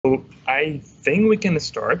I think we can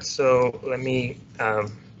start. So let me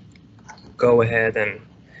go ahead and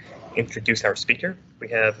introduce our speaker. We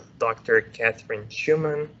have Dr. Catherine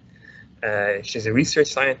Schuman. She's a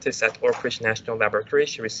research scientist at Oak Ridge National Laboratory.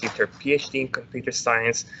 She received her Ph.D. in computer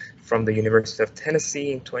science from the University of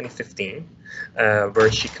Tennessee in 2015,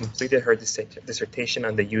 where she completed her dissertation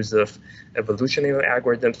on the use of evolutionary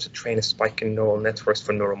algorithms to train spiking neural networks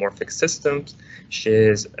for neuromorphic systems. She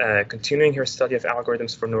is continuing her study of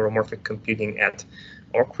algorithms for neuromorphic computing at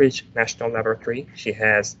Oak Ridge National Laboratory. She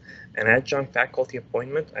has an adjunct faculty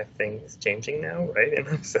appointment. I think it's changing now,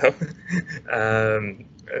 right? So,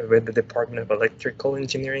 with the Department of Electrical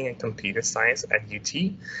Engineering and Computer Science at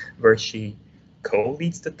UT, where she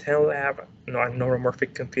co-leads the TENNLab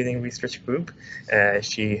Neuromorphic Computing Research Group.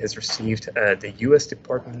 She has received the U.S.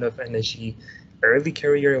 Department of Energy Early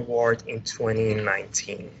Career Award in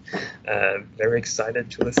 2019. Very excited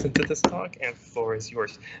to listen to this talk, and the floor is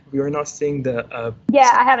yours. We are not seeing the... Yeah,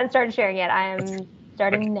 I haven't started sharing yet. I am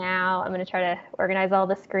starting now. I'm going to try to organize all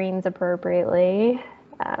the screens appropriately.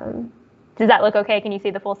 Does that look okay? Can you see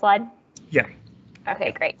the full slide? Yeah.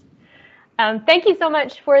 Okay, great. Thank you so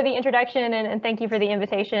much for the introduction, and thank you for the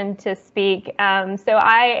invitation to speak. So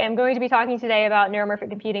I am going to be talking today about neuromorphic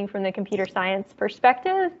computing from the computer science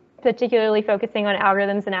perspective, particularly focusing on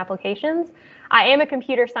algorithms and applications. I am a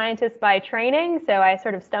computer scientist by training, so I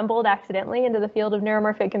sort of stumbled accidentally into the field of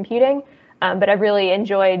neuromorphic computing, but I've really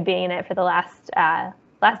enjoyed being in it for the last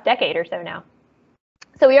decade or so now.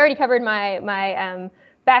 So we already covered my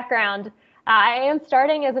background. I am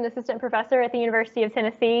starting as an assistant professor at the University of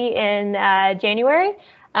Tennessee in January,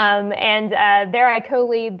 and there I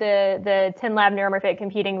co-lead the TENNLab Neuromorphic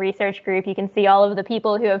Computing Research Group. You can see all of the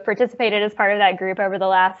people who have participated as part of that group over the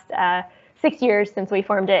last 6 years since we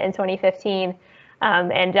formed it in 2015.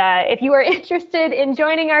 If you are interested in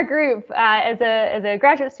joining our group as a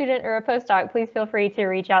graduate student or a postdoc, please feel free to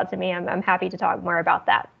reach out to me. I'm happy to talk more about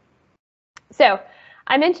that. So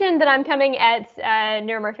I mentioned that I'm coming at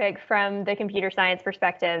neuromorphic from the computer science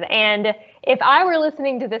perspective. And if I were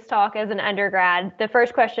listening to this talk as an undergrad, the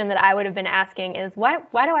first question that I would have been asking is, why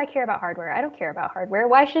do I care about hardware? I don't care about hardware.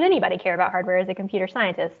 Why should anybody care about hardware as a computer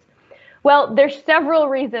scientist? Well, there's several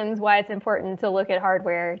reasons why it's important to look at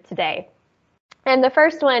hardware today. And the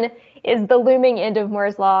first one is the looming end of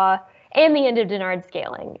Moore's law and the end of Dennard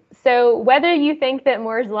scaling. So whether you think that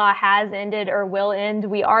Moore's law has ended or will end,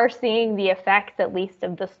 we are seeing the effects, at least,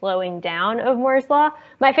 of the slowing down of Moore's law.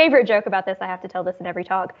 My favorite joke about this, I have to tell this in every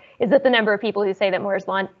talk, is that the number of people who say that Moore's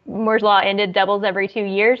law ended doubles every 2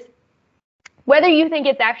 years. Whether you think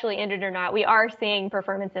it's actually ended or not, we are seeing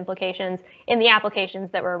performance implications in the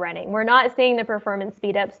applications that we're running. We're not seeing the performance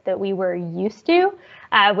speedups that we were used to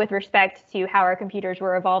with respect to how our computers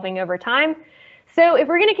were evolving over time. So if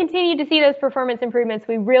we're going to continue to see those performance improvements,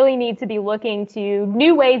 we really need to be looking to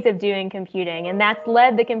new ways of doing computing. And that's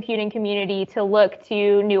led the computing community to look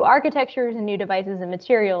to new architectures and new devices and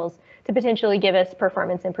materials to potentially give us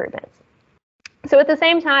performance improvements. So at the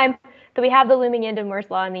same time that we have the looming end of Moore's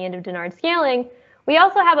law and the end of Dennard scaling, we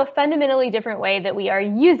also have a fundamentally different way that we are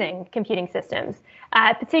using computing systems,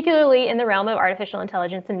 particularly in the realm of artificial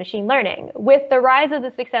intelligence and machine learning. With the rise of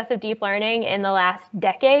the success of deep learning in the last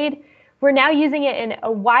decade, we're now using it in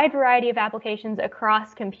a wide variety of applications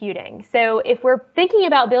across computing. So if we're thinking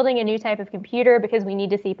about building a new type of computer because we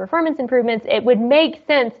need to see performance improvements, it would make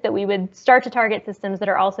sense that we would start to target systems that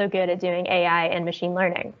are also good at doing AI and machine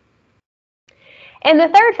learning. And the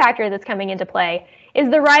third factor that's coming into play is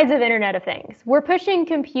the rise of Internet of Things. We're pushing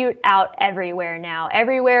compute out everywhere now,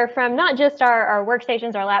 everywhere from not just our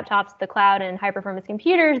workstations, our laptops, the cloud, and high-performance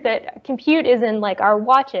computers, but compute is in like our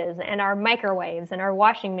watches and our microwaves and our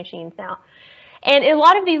washing machines now. And in a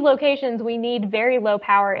lot of these locations, we need very low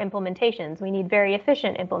power implementations. We need very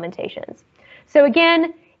efficient implementations. So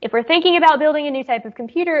again, if we're thinking about building a new type of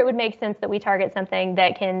computer, it would make sense that we target something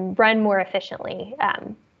that can run more efficiently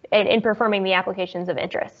in performing the applications of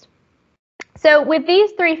interest. So with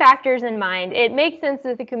these three factors in mind, it makes sense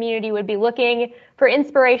that the community would be looking for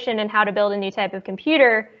inspiration in how to build a new type of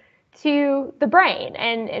computer to the brain,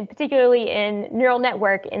 and particularly in neural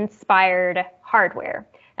network inspired hardware,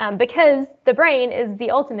 because the brain is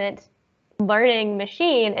the ultimate learning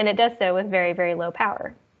machine, and it does so with very, very low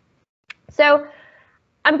power. So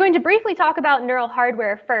I'm going to briefly talk about neural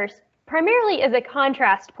hardware first, primarily as a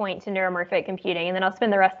contrast point to neuromorphic computing, and then I'll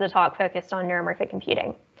spend the rest of the talk focused on neuromorphic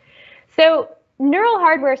computing. So neural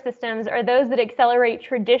hardware systems are those that accelerate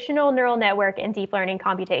traditional neural network and deep learning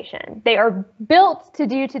computation. They are built to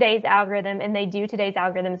do today's algorithm, and they do today's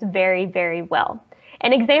algorithms very, very well.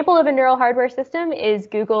 An example of a neural hardware system is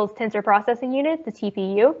Google's tensor processing unit, the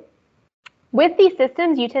TPU. With these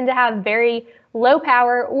systems, you tend to have very low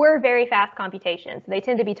power or very fast computation. So they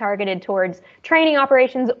tend to be targeted towards training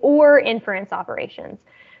operations or inference operations.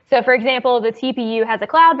 So for example, the TPU has a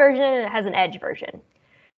cloud version and it has an edge version.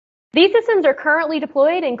 These systems are currently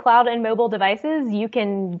deployed in cloud and mobile devices. You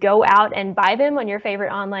can go out and buy them on your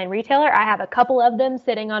favorite online retailer. I have a couple of them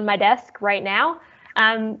sitting on my desk right now.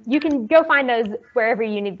 You can go find those wherever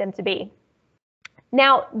you need them to be.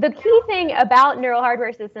 Now, the key thing about neural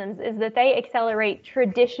hardware systems is that they accelerate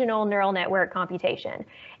traditional neural network computation.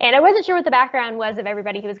 And I wasn't sure what the background was of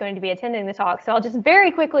everybody who was going to be attending the talk, so I'll just very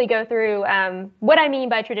quickly go through what I mean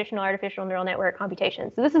by traditional artificial neural network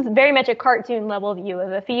computation. So this is very much a cartoon level view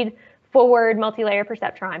of a feed-forward multi-layer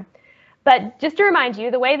perceptron. But just to remind you,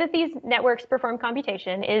 the way that these networks perform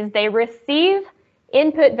computation is they receive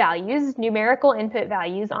input values, numerical input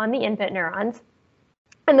values on the input neurons.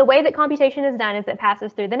 And the way that computation is done as it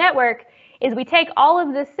passes through the network is we take all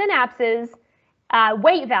of the synapses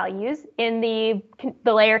weight values in the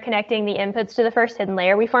layer connecting the inputs to the first hidden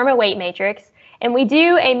layer. We form a weight matrix, and we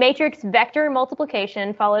do a matrix vector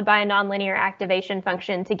multiplication followed by a nonlinear activation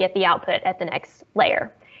function to get the output at the next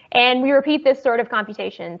layer. And we repeat this sort of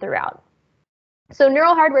computation throughout. So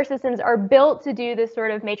neural hardware systems are built to do this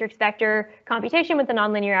sort of matrix vector computation with the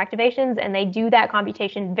nonlinear activations, and they do that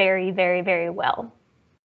computation very, very, very well.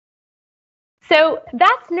 So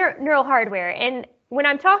that's neural hardware. And when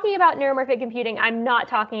I'm talking about neuromorphic computing, I'm not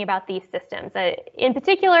talking about these systems. In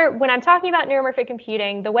particular, when I'm talking about neuromorphic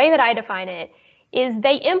computing, the way that I define it is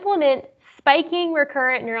they implement spiking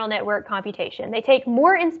recurrent neural network computation. They take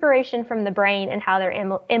more inspiration from the brain and how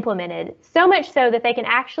they're implemented, so much so that they can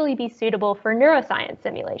actually be suitable for neuroscience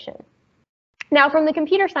simulation. Now, from the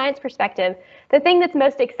computer science perspective, the thing that's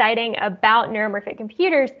most exciting about neuromorphic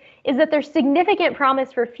computers is that there's significant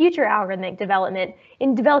promise for future algorithmic development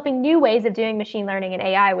in developing new ways of doing machine learning and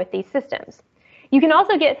AI with these systems. You can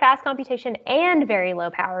also get fast computation and very low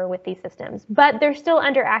power with these systems, but they're still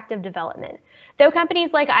under active development. Though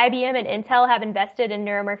companies like IBM and Intel have invested in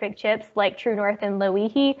neuromorphic chips like True North and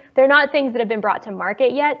Loihi, they're not things that have been brought to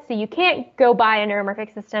market yet, so you can't go buy a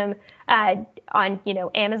neuromorphic system on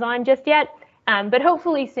Amazon just yet. But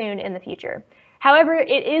hopefully soon in the future. However,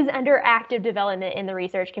 it is under active development in the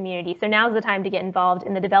research community, so now's the time to get involved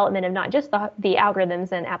in the development of not just the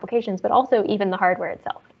algorithms and applications, but also even the hardware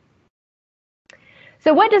itself.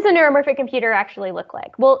 So what does a neuromorphic computer actually look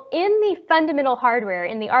like? Well, in the fundamental hardware,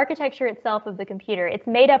 in the architecture itself of the computer, it's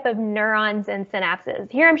made up of neurons and synapses.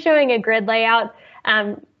 Here I'm showing a grid layout.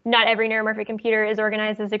 Not every neuromorphic computer is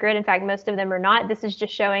organized as a grid. In fact, most of them are not. This is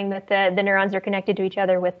just showing that the neurons are connected to each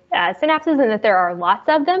other with synapses and that there are lots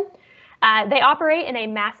of them. They operate in a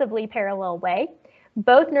massively parallel way.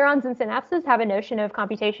 Both neurons and synapses have a notion of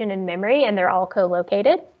computation and memory, and they're all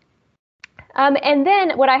co-located. And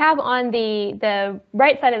then what I have on the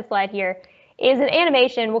right side of the slide here is an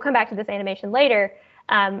animation. We'll come back to this animation later.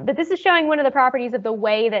 But this is showing one of the properties of the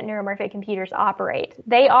way that neuromorphic computers operate.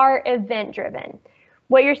 They are event-driven.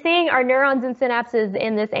 What you're seeing are neurons and synapses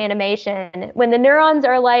in this animation. When the neurons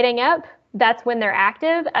are lighting up, that's when they're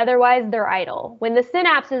active, otherwise they're idle. When the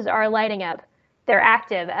synapses are lighting up, they're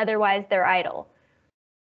active, otherwise they're idle.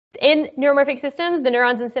 In neuromorphic systems, the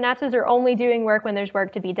neurons and synapses are only doing work when there's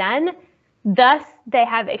work to be done. Thus, they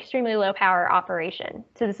have extremely low power operation.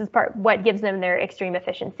 So this is what gives them their extreme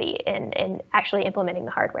efficiency in actually implementing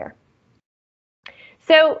the hardware.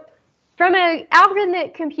 So from an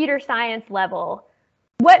algorithmic computer science level,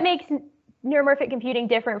 what makes neuromorphic computing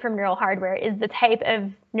different from neural hardware is the type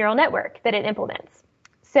of neural network that it implements.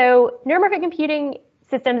 So neuromorphic computing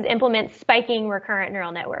systems implement spiking recurrent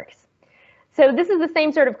neural networks. So this is the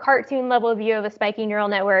same sort of cartoon level view of a spiking neural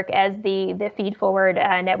network as the feed-forward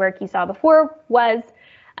network you saw before was.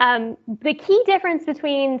 The key difference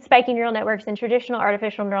between spiking neural networks and traditional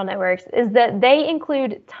artificial neural networks is that they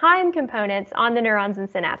include time components on the neurons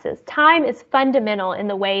and synapses. Time is fundamental in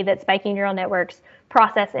the way that spiking neural networks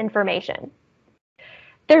process information.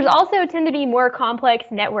 There's also tend to be more complex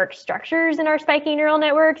network structures in our spiking neural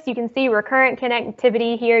networks. You can see recurrent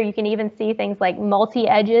connectivity here. You can even see things like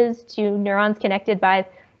multi-edges to neurons connected by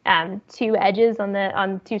two edges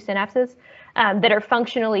on two synapses that are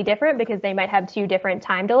functionally different because they might have two different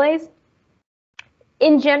time delays.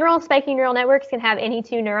 In general, spiking neural networks can have any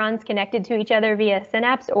two neurons connected to each other via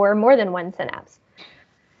synapse or more than one synapse.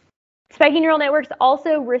 Spiking neural networks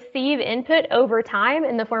also receive input over time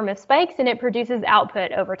in the form of spikes, and it produces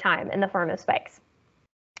output over time in the form of spikes.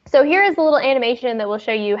 So here is a little animation that will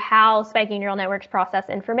show you how spiking neural networks process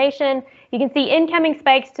information. You can see incoming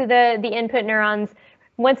spikes to the input neurons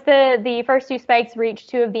Once the first two spikes reach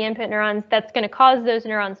two of the input neurons, that's going to cause those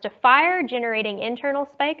neurons to fire, generating internal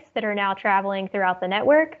spikes that are now traveling throughout the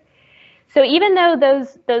network. So even though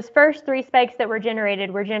those first three spikes that were generated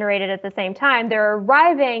at the same time, they're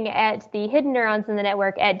arriving at the hidden neurons in the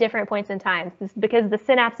network at different points in time. This is because the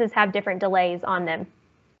synapses have different delays on them.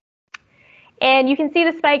 And you can see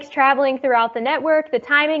the spikes traveling throughout the network. The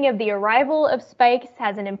timing of the arrival of spikes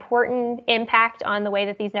has an important impact on the way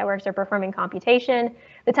that these networks are performing computation.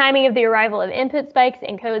 The timing of the arrival of input spikes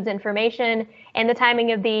encodes information, and the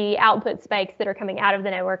timing of the output spikes that are coming out of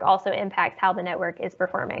the network also impacts how the network is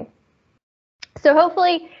performing. So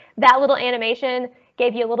hopefully that little animation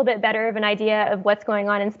gave you a little bit better of an idea of what's going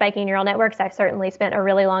on in spiking neural networks. I've certainly spent a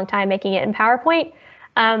really long time making it in PowerPoint,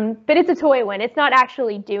 but it's a toy one. It's not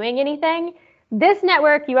actually doing anything. This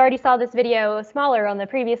network, you already saw this video smaller on the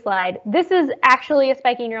previous slide. This is actually a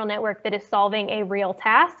spiking neural network that is solving a real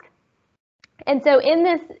task. And so in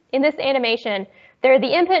this animation, there are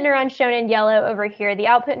the input neurons shown in yellow over here. The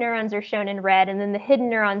output neurons are shown in red, and then the hidden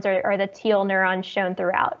neurons are the teal neurons shown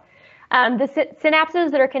throughout. The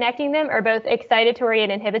synapses that are connecting them are both excitatory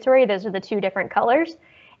and inhibitory. Those are the two different colors.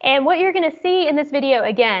 And what you're going to see in this video,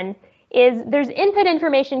 again, is there's input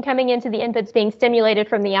information coming into the inputs being stimulated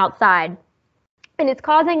from the outside. And it's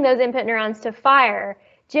causing those input neurons to fire,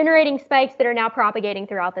 generating spikes that are now propagating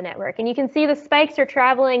throughout the network. And you can see the spikes are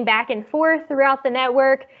traveling back and forth throughout the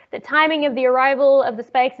network. The timing of the arrival of the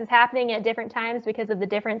spikes is happening at different times because of the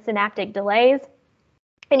different synaptic delays.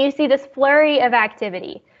 And you see this flurry of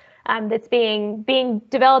activity that's being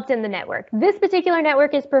developed in the network. This particular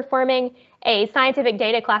network is performing a scientific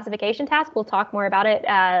data classification task. We'll talk more about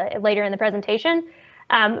it later in the presentation.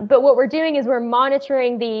 But what we're doing is we're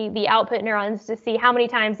monitoring the output neurons to see how many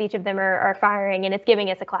times each of them are firing, and it's giving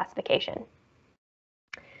us a classification.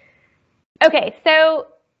 Okay, so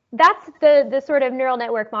that's the sort of neural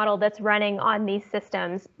network model that's running on these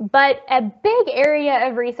systems. But a big area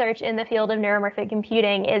of research in the field of neuromorphic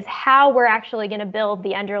computing is how we're actually going to build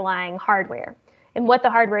the underlying hardware and what the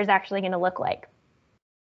hardware is actually going to look like.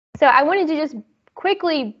 So I wanted to just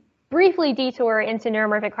briefly detour into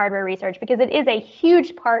neuromorphic hardware research because it is a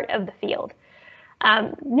huge part of the field.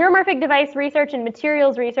 Neuromorphic device research and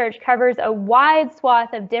materials research covers a wide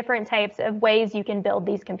swath of different types of ways you can build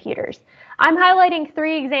these computers. I'm highlighting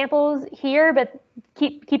 3 examples here, but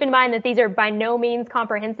keep in mind that these are by no means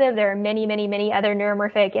comprehensive. There are many, many, many other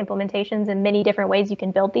neuromorphic implementations and many different ways you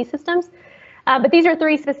can build these systems. But these are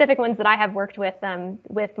 3 specific ones that I have worked with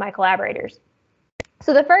my collaborators.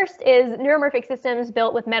 So the first is neuromorphic systems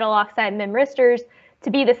built with metal oxide memristors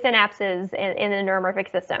to be the synapses in a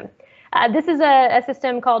neuromorphic system. This is a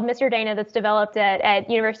system called Mr. Dana that's developed at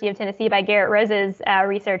University of Tennessee by Garrett Rose's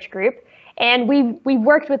research group. And we've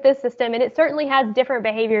worked with this system, and it certainly has different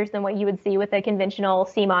behaviors than what you would see with a conventional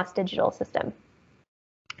CMOS digital system.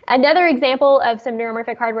 Another example of some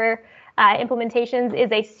neuromorphic hardware implementations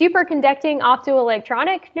is a superconducting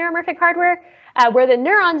optoelectronic neuromorphic hardware, where the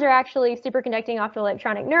neurons are actually superconducting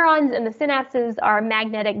optoelectronic neurons and the synapses are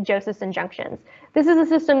magnetic Josephson junctions. This is a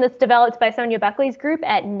system that's developed by Sonia Buckley's group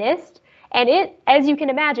at NIST, and it, as you can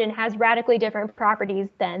imagine, has radically different properties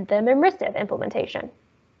than the memristive implementation.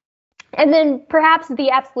 And then perhaps the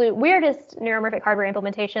absolute weirdest neuromorphic hardware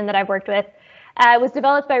implementation that I've worked with was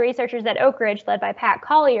developed by researchers at Oak Ridge led by Pat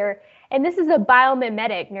Collier. And this is a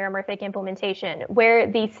biomimetic neuromorphic implementation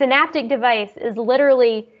where the synaptic device is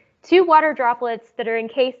literally 2 water droplets that are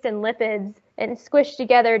encased in lipids and squished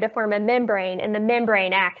together to form a membrane, and the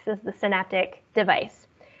membrane acts as the synaptic device.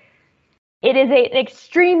 It is an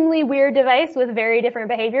extremely weird device with very different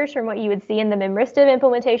behaviors from what you would see in the memristive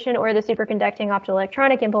implementation or the superconducting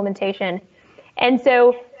optoelectronic implementation. And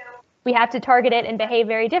so we have to target it and behave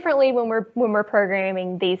very differently when we're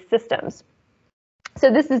programming these systems.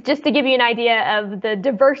 So this is just to give you an idea of the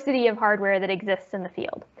diversity of hardware that exists in the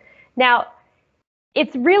field. Now,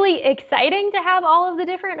 it's really exciting to have all of the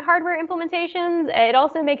different hardware implementations. It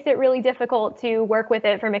also makes it really difficult to work with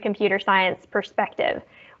it from a computer science perspective.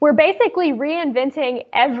 We're basically reinventing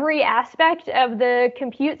every aspect of the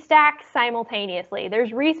compute stack simultaneously.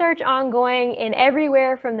 There's research ongoing in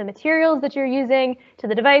everywhere from the materials that you're using to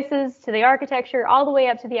the devices, to the architecture, all the way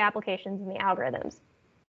up to the applications and the algorithms.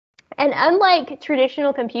 And unlike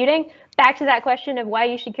traditional computing, back to that question of why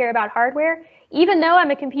you should care about hardware, even though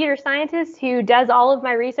I'm a computer scientist who does all of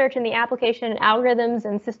my research in the application algorithms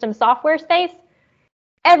and system software space,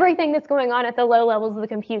 everything that's going on at the low levels of the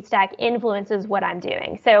compute stack influences what I'm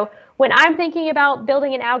doing. So when I'm thinking about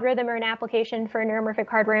building an algorithm or an application for a neuromorphic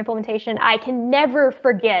hardware implementation, I can never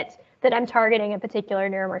forget that I'm targeting a particular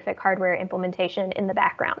neuromorphic hardware implementation in the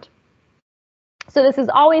background. So this is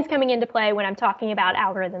always coming into play when I'm talking about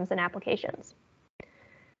algorithms and applications.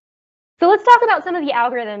 So let's talk about some of the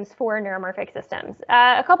algorithms for neuromorphic systems.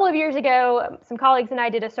 A couple of years ago, some colleagues and I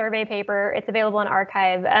did a survey paper, it's available in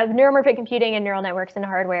arXiv, of neuromorphic computing and neural networks and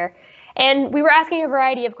hardware. And we were asking a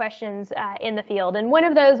variety of questions in the field. And one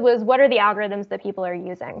of those was, what are the algorithms that people are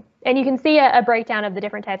using? And you can see a breakdown of the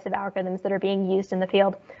different types of algorithms that are being used in the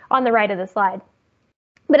field on the right of the slide.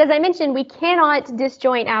 But as I mentioned, we cannot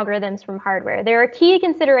disjoint algorithms from hardware. There are key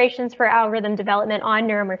considerations for algorithm development on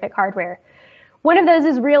neuromorphic hardware. One of those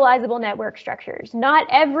is realizable network structures. Not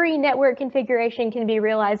every network configuration can be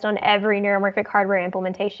realized on every neuromorphic hardware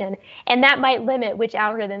implementation, and that might limit which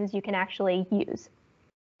algorithms you can actually use.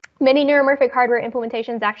 Many neuromorphic hardware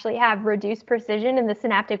implementations actually have reduced precision in the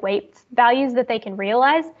synaptic weight values that they can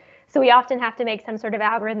realize, so we often have to make some sort of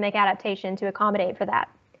algorithmic adaptation to accommodate for that.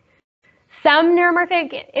 Some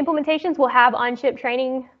neuromorphic implementations will have on-chip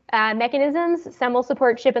training mechanisms. Some will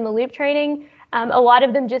support chip-in-the-loop training. A lot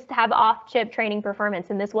of them just have off-chip training performance,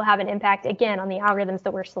 and this will have an impact, again, on the algorithms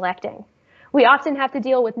that we're selecting. We often have to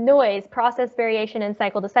deal with noise, process variation, and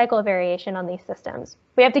cycle-to-cycle variation on these systems.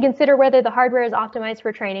 We have to consider whether the hardware is optimized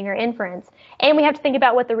for training or inference, and we have to think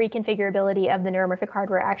about what the reconfigurability of the neuromorphic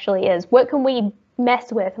hardware actually is. What can we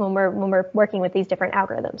mess with when we're working with these different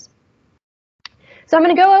algorithms? So I'm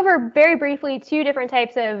going to go over very briefly two different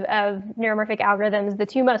types of neuromorphic algorithms, the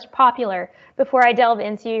two most popular, before I delve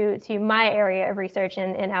into my area of research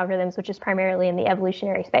in algorithms, which is primarily in the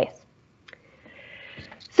evolutionary space.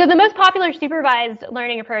 So the most popular supervised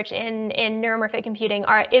learning approach in neuromorphic computing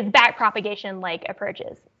is backpropagation-like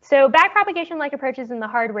approaches. So backpropagation-like approaches in the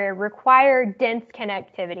hardware require dense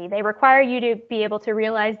connectivity. They require you to be able to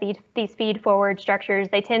realize these feed-forward structures.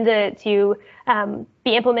 They tend to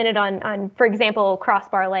be implemented on, for example,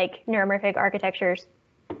 crossbar-like neuromorphic architectures.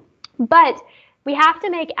 But we have to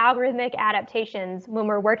make algorithmic adaptations when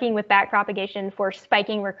we're working with backpropagation for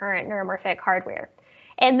spiking recurrent neuromorphic hardware.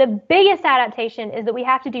 And the biggest adaptation is that we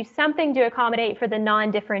have to do something to accommodate for the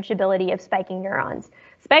non-differentiability of spiking neurons.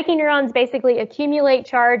 Spiking neurons basically accumulate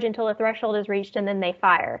charge until a threshold is reached and then they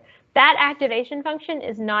fire. That activation function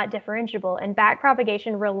is not differentiable, and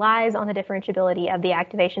backpropagation relies on the differentiability of the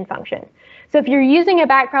activation function. So if you're using a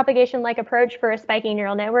backpropagation-like approach for a spiking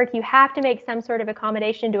neural network, you have to make some sort of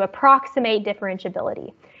accommodation to approximate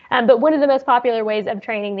differentiability. But one of the most popular ways of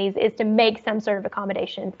training these is to make some sort of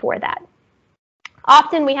accommodation for that.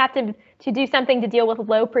 Often we have to do something to deal with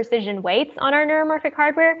low precision weights on our neuromorphic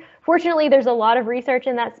hardware. Fortunately, there's a lot of research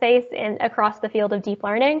in that space and across the field of deep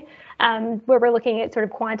learning, where we're looking at sort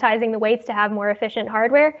of quantizing the weights to have more efficient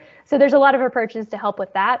hardware. So there's a lot of approaches to help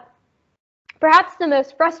with that. Perhaps the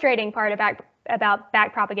most frustrating part about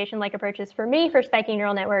backpropagation-like approaches for me for spiking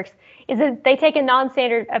neural networks is that they take a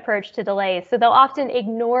non-standard approach to delays. So they'll often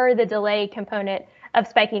ignore the delay component of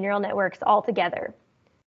spiking neural networks altogether.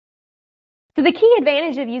 So the key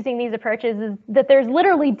advantage of using these approaches is that there's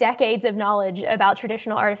literally decades of knowledge about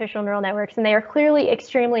traditional artificial neural networks, and they are clearly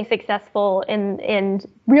extremely successful in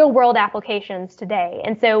real-world applications today.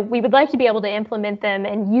 And so we would like to be able to implement them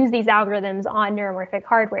and use these algorithms on neuromorphic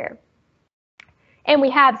hardware. And we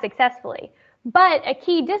have successfully. But a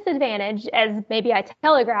key disadvantage, as maybe I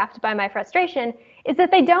telegraphed by my frustration, is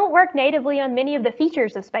that they don't work natively on many of the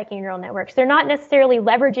features of spiking neural networks. They're not necessarily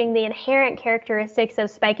leveraging the inherent characteristics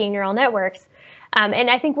of spiking neural networks. And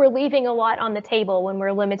I think we're leaving a lot on the table when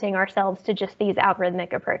we're limiting ourselves to just these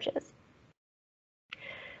algorithmic approaches.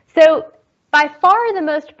 So by far the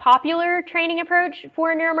most popular training approach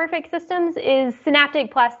for neuromorphic systems is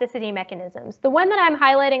synaptic plasticity mechanisms. The one that I'm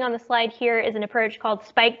highlighting on the slide here is an approach called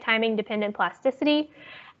spike timing dependent plasticity,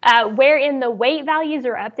 wherein the weight values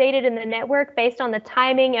are updated in the network based on the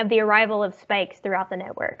timing of the arrival of spikes throughout the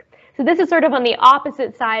network. So this is sort of on the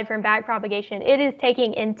opposite side from backpropagation. It is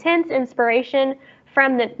taking intense inspiration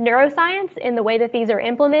from the neuroscience in the way that these are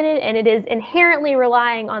implemented, and it is inherently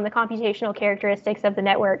relying on the computational characteristics of the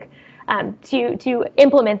network to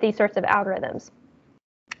implement these sorts of algorithms.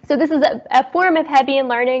 So this is a form of Hebbian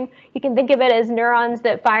learning. You can think of it as neurons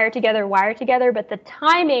that fire together, wire together, but the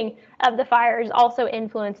timing of the fires also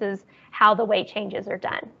influences how the weight changes are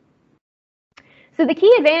done. So the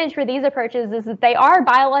key advantage for these approaches is that they are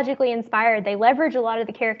biologically inspired. They leverage a lot of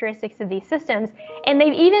the characteristics of these systems, and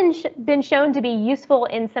they've even been shown to be useful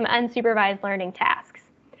in some unsupervised learning tasks.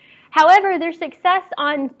 However, their success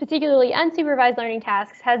on particularly unsupervised learning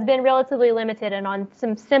tasks has been relatively limited and on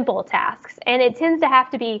some simple tasks, and it tends to have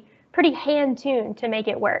to be pretty hand-tuned to make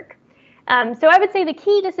it work. So I would say the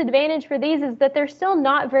key disadvantage for these is that they're still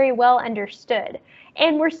not very well understood.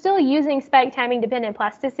 And we're still using spike timing dependent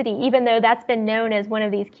plasticity, even though that's been known as one of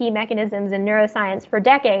these key mechanisms in neuroscience for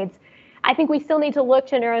decades. I think we still need to look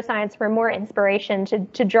to neuroscience for more inspiration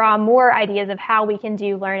to draw more ideas of how we can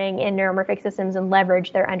do learning in neuromorphic systems and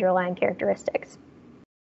leverage their underlying characteristics.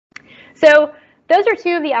 So those are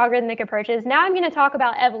two of the algorithmic approaches. Now I'm going to talk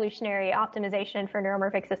about evolutionary optimization for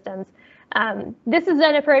neuromorphic systems. This is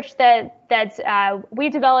an approach that we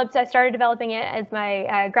developed. I started developing it as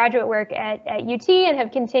my graduate work at UT and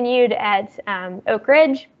have continued at Oak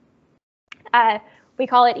Ridge. We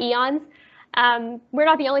call it EONS. We're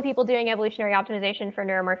not the only people doing evolutionary optimization for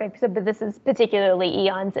neuromorphic, but this is particularly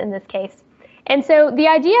EONS in this case. And so the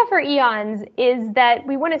idea for EONS is that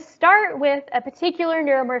we want to start with a particular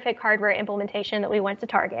neuromorphic hardware implementation that we want to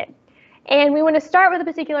target. And we want to start with a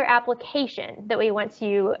particular application that we want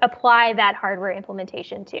to apply that hardware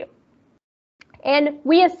implementation to. And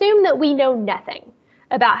we assume that we know nothing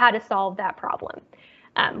about how to solve that problem,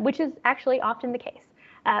 which is actually often the case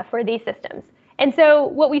for these systems. And so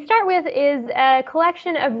what we start with is a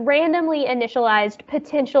collection of randomly initialized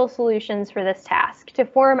potential solutions for this task to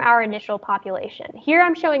form our initial population. Here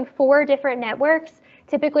I'm showing 4 different networks.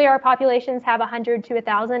 Typically our populations have 100 to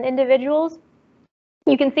 1,000 individuals.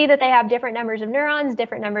 You can see that they have different numbers of neurons,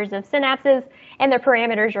 different numbers of synapses, and their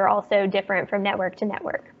parameters are also different from network to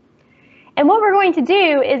network. And what we're going to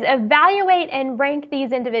do is evaluate and rank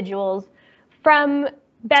these individuals from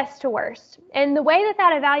best to worst. And the way that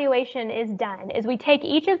that evaluation is done is we take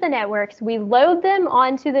each of the networks, we load them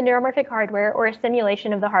onto the neuromorphic hardware or a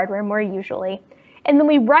simulation of the hardware more usually, and then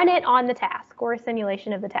we run it on the task or a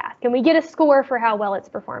simulation of the task. And we get a score for how well it's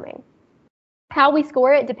performing. How we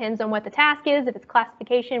score it depends on what the task is. If it's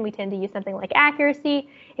classification, we tend to use something like accuracy.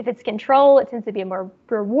 If it's control, it tends to be a more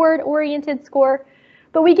reward-oriented score.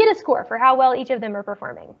 But we get a score for how well each of them are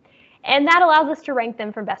performing. And that allows us to rank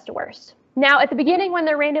them from best to worst. Now, at the beginning, when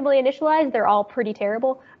they're randomly initialized, they're all pretty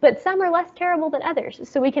terrible, but some are less terrible than others,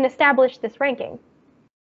 so we can establish this ranking.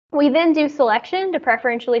 We then do selection to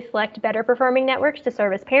preferentially select better performing networks to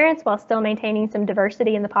serve as parents while still maintaining some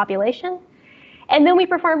diversity in the population. And then we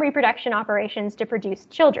perform reproduction operations to produce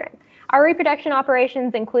children. Our reproduction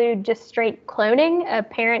operations include just straight cloning a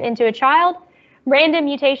parent into a child, random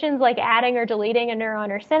mutations like adding or deleting a neuron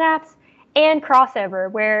or synapse, and crossover,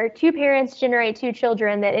 where 2 parents generate 2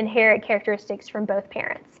 children that inherit characteristics from both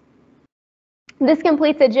parents. This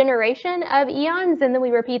completes a generation of EONs, and then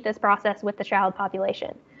we repeat this process with the child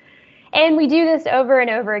population. And we do this over and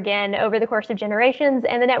over again over the course of generations,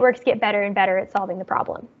 and the networks get better and better at solving the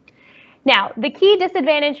problem. Now, the key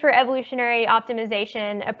disadvantage for evolutionary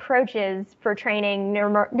optimization approaches for training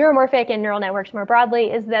neuromorphic and neural networks more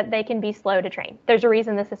broadly is that they can be slow to train. There's a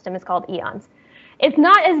reason the system is called EONs. It's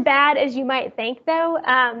not as bad as you might think, though.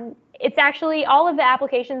 It's actually all of the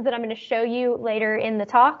applications that I'm going to show you later in the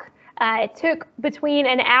talk. It took between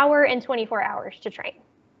an hour and 24 hours to train.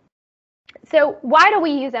 So why do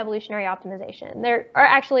we use evolutionary optimization? There are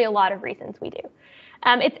actually a lot of reasons we do.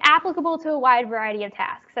 It's applicable to a wide variety of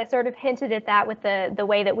tasks. I sort of hinted at that with the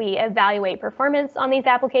way that we evaluate performance on these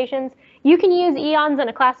applications. You can use EONs on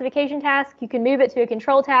a classification task. You can move it to a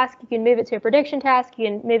control task. You can move it to a prediction task. You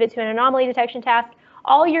can move it to an anomaly detection task.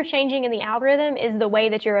 All you're changing in the algorithm is the way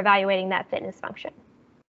that you're evaluating that fitness function.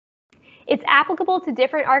 It's applicable to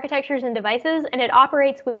different architectures and devices, and it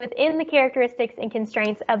operates within the characteristics and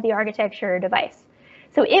constraints of the architecture or device.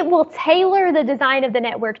 So it will tailor the design of the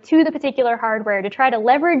network to the particular hardware to try to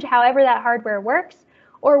leverage however that hardware works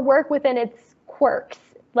or work within its quirks,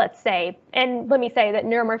 let's say. And let me say that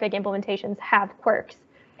neuromorphic implementations have quirks.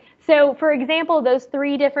 So for example, those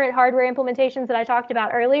 3 different hardware implementations that I talked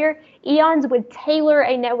about earlier, EONs would tailor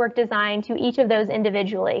a network design to each of those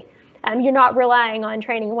individually. You're not relying on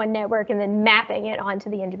training one network and then mapping it onto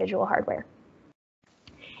the individual hardware.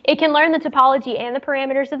 It can learn the topology and the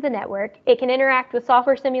parameters of the network. It can interact with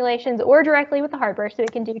software simulations or directly with the hardware, so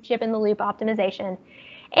it can do chip-in-the-loop optimization.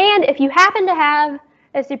 And if you happen to have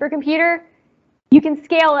a supercomputer, you can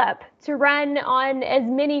scale up to run on as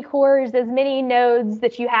many cores, as many nodes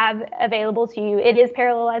that you have available to you. It is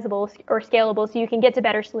parallelizable or scalable, so you can get to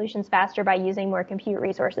better solutions faster by using more compute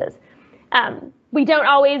resources. We don't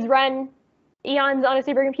always run EONs on a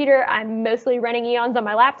supercomputer. I'm mostly running EONs on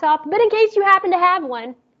my laptop, but in case you happen to have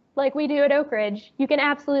one, like we do at Oak Ridge, you can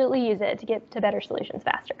absolutely use it to get to better solutions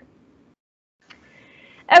faster.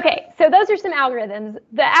 Okay, so those are some algorithms.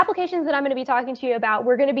 The applications that I'm going to be talking to you about,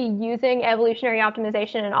 we're going to be using evolutionary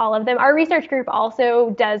optimization in all of them. Our research group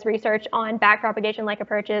also does research on backpropagation-like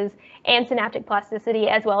approaches and synaptic plasticity,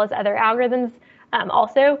 as well as other algorithms.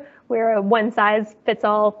 Also, we're a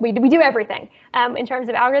one-size-fits-all. We do everything in terms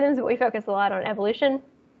of algorithms, but we focus a lot on evolution.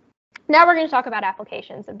 Now we're going to talk about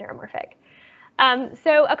applications of neuromorphic.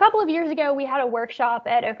 So a couple of years ago, we had a workshop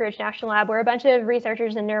at Oak Ridge National Lab where a bunch of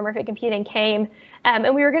researchers in neuromorphic computing came,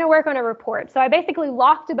 and we were going to work on a report. So I basically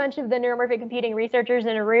locked a bunch of the neuromorphic computing researchers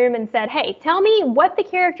in a room and said, hey, tell me what the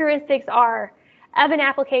characteristics are of an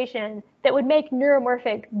application that would make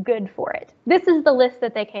neuromorphic good for it. This is the list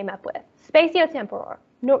that they came up with. Spatiotemporal,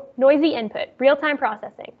 noisy input, real-time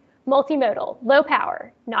processing, multimodal, low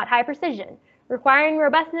power, not high precision, requiring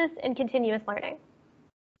robustness and continuous learning.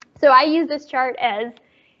 So I use this chart as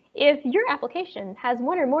if your application has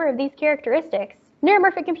one or more of these characteristics,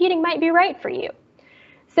 neuromorphic computing might be right for you.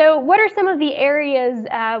 So what are some of the areas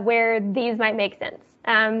where these might make sense?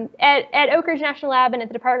 At Oak Ridge National Lab and at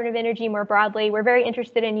the Department of Energy more broadly, we're very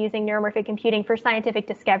interested in using neuromorphic computing for scientific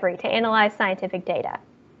discovery to analyze scientific data.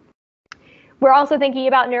 We're also thinking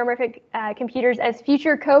about neuromorphic computers as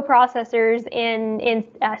future co-processors in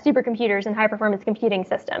supercomputers and high-performance computing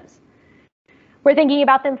systems. We're thinking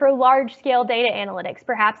about them for large-scale data analytics,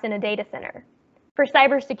 perhaps in a data center, for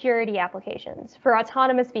cybersecurity applications, for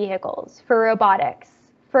autonomous vehicles, for robotics,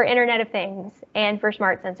 for Internet of Things, and for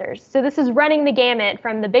smart sensors. So this is running the gamut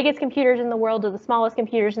from the biggest computers in the world to the smallest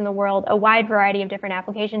computers in the world. A wide variety of different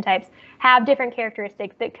application types have different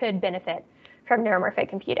characteristics that could benefit from neuromorphic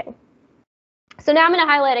computing. So now I'm going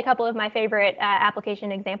to highlight a couple of my favorite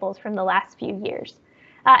application examples from the last few years.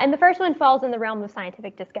 And the first one falls in the realm of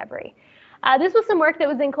scientific discovery. This was some work that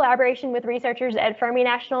was in collaboration with researchers at Fermi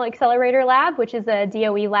National Accelerator Lab, which is a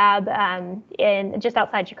DOE lab just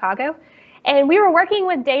outside Chicago. And we were working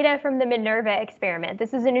with data from the Minerva experiment.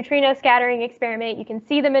 This is a neutrino scattering experiment. You can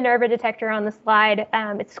see the Minerva detector on the slide.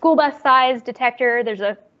 It's school bus size detector. There's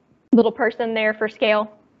a little person there for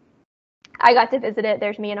scale. I got to visit it.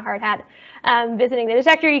 There's me in a hard hat visiting the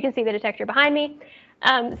detector. You can see the detector behind me.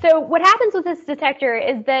 So what happens with this detector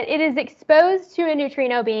is that it is exposed to a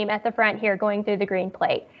neutrino beam at the front here going through the green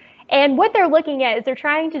plate. And what they're looking at is they're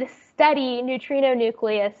trying to study neutrino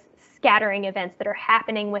nucleus scattering events that are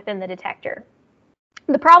happening within the detector.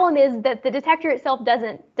 The problem is that the detector itself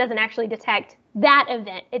doesn't actually detect that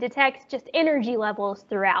event. It detects just energy levels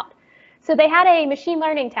throughout. So they had a machine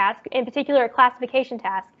learning task, in particular a classification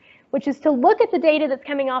task, which is to look at the data that's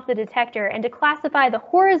coming off the detector and to classify the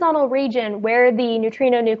horizontal region where the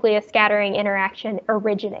neutrino nucleus scattering interaction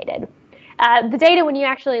originated. The data, when you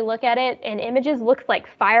actually look at it in images, looks like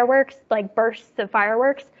fireworks, like bursts of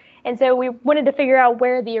fireworks. And so we wanted to figure out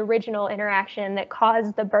where the original interaction that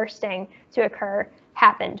caused the bursting to occur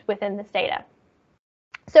happened within this data.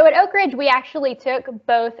 So at Oak Ridge, we actually took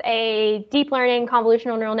both a deep learning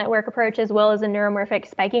convolutional neural network approach as well as a neuromorphic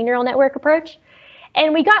spiking neural network approach.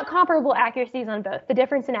 And we got comparable accuracies on both. The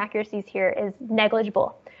difference in accuracies here is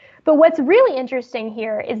negligible. But what's really interesting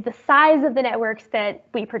here is the size of the networks that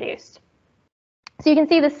we produced. So you can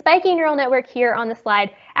see the spiking neural network here on the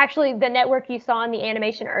slide. Actually, the network you saw in the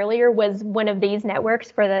animation earlier was one of these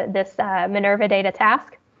networks for this Minerva data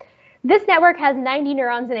task. This network has 90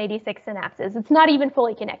 neurons and 86 synapses. It's not even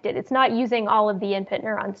fully connected. It's not using all of the input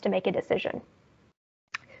neurons to make a decision.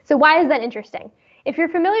 So why is that interesting? If you're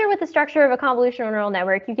familiar with the structure of a convolutional neural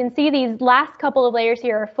network, you can see these last couple of layers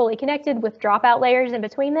here are fully connected with dropout layers in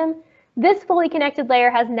between them. This fully connected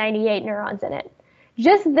layer has 98 neurons in it.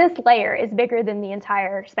 Just this layer is bigger than the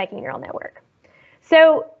entire spiking neural network.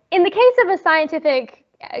 So in the case of a scientific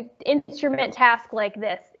instrument task like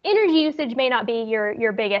this, energy usage may not be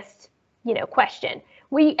your biggest question.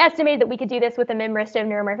 We estimated that we could do this with a memristive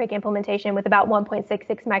neuromorphic implementation with about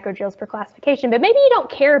 1.66 microjoules per classification, but maybe you don't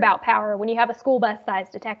care about power when you have a school bus size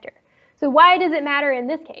detector. So why does it matter in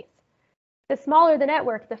this case? The smaller the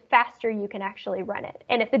network, the faster you can actually run it.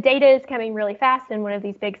 And if the data is coming really fast in one of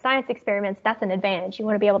these big science experiments, that's an advantage. You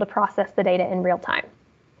want to be able to process the data in real time.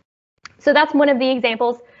 So that's one of the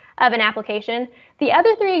examples of an application. The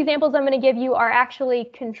other three examples I'm going to give you are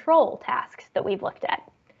actually control tasks that we've looked at.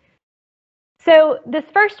 So this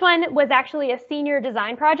first one was actually a senior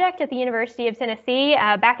design project at the University of Tennessee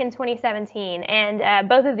back in 2017. And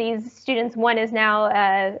both of these students, one is now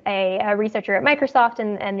a researcher at Microsoft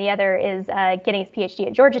and the other is getting his Ph.D.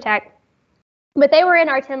 at Georgia Tech. But they were in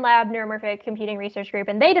our TENNLab neuromorphic computing research group,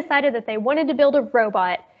 and they decided that they wanted to build a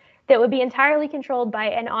robot that would be entirely controlled by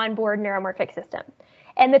an onboard neuromorphic system.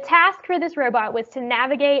 And the task for this robot was to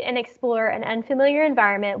navigate and explore an unfamiliar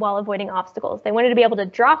environment while avoiding obstacles. They wanted to be able to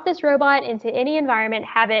drop this robot into any environment,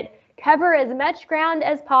 have it cover as much ground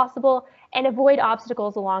as possible, and avoid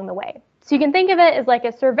obstacles along the way. So you can think of it as like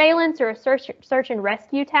a surveillance or a search and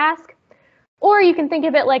rescue task, or you can think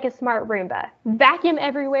of it like a smart Roomba. Vacuum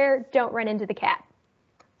everywhere, don't run into the cat.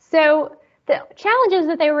 So the challenges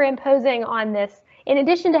that they were imposing on this, in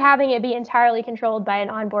addition to having it be entirely controlled by an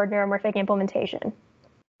onboard neuromorphic implementation,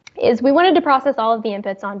 is we wanted to process all of the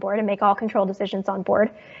inputs on board and make all control decisions on board.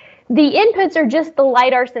 The inputs are just the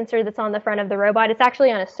LiDAR sensor that's on the front of the robot. It's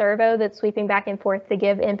actually on a servo that's sweeping back and forth to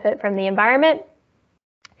give input from the environment.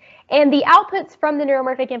 And the outputs from the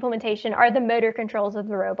neuromorphic implementation are the motor controls of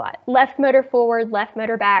the robot. Left motor forward, left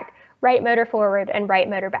motor back, right motor forward, and right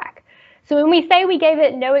motor back. So when we say we gave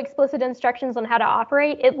it no explicit instructions on how to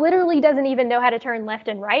operate, it literally doesn't even know how to turn left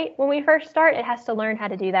and right when we first start. It has to learn how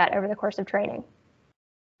to do that over the course of training.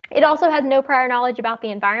 It also has no prior knowledge about the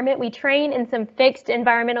environment. We train in some fixed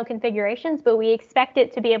environmental configurations, but we expect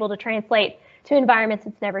it to be able to translate to environments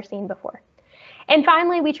it's never seen before. And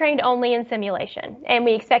finally, we trained only in simulation, and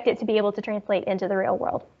we expect it to be able to translate into the real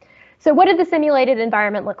world. So what did the simulated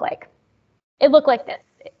environment look like? It looked like this.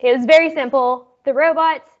 It was very simple. The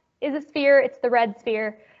robot is a sphere. It's the red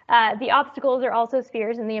sphere. The obstacles are also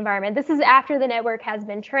spheres in the environment. This is after the network has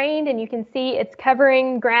been trained, and you can see it's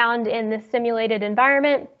covering ground in this simulated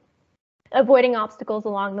environment, avoiding obstacles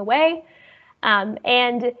along the way. And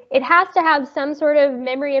it has to have some sort of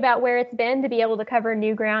memory about where it's been to be able to cover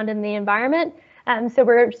new ground in the environment. So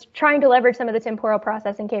we're trying to leverage some of the temporal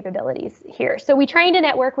processing capabilities here. So we trained a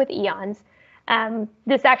network with eons.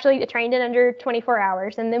 This actually trained it under 24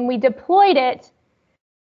 hours, and then we deployed it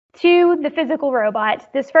to the physical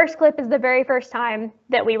robot. This first clip is the very first time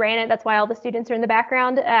that we ran it. That's why all the students are in the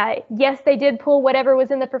background. Yes, they did pull whatever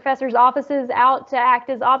was in the professor's offices out to act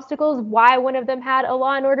as obstacles. Why one of them had a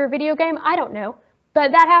Law and Order video game, I don't know.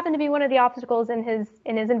 But that happened to be one of the obstacles in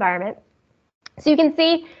his environment. So you can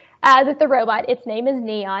see that the robot, its name is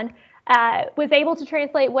Neon, was able to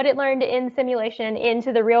translate what it learned in simulation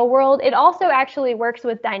into the real world. It also actually works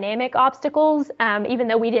with dynamic obstacles, even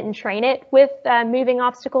though we didn't train it with moving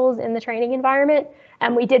obstacles in the training environment.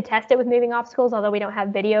 We did test it with moving obstacles, although we don't have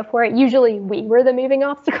video for it. Usually we were the moving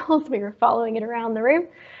obstacles. We were following it around the room.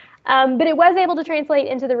 But it was able to translate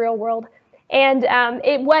into the real world. And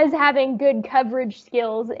it was having good coverage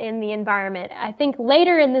skills in the environment. I think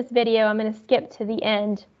later in this video, I'm going to skip to the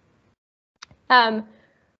end.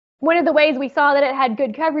 One of the ways we saw that it had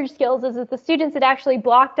good coverage skills is that the students had actually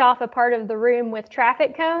blocked off a part of the room with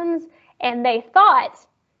traffic cones, and they thought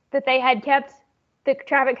that they had kept the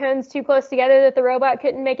traffic cones too close together that the robot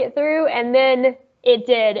couldn't make it through, and then it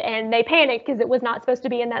did, and they panicked because it was not supposed to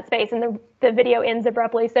be in that space, and the video ends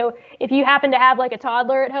abruptly. So if you happen to have like a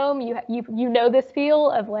toddler at home, you know this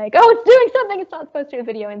feel of like, oh, it's doing something it's not supposed to, the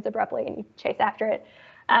video ends abruptly, and you chase after it.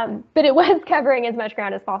 But it was covering as much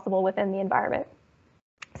ground as possible within the environment.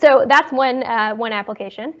 So that's one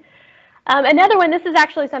application. Another one, this is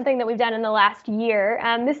actually something that we've done in the last year.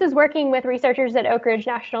 This is working with researchers at Oak Ridge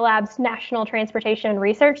National Lab's National Transportation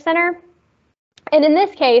Research Center. And in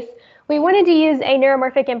this case, we wanted to use a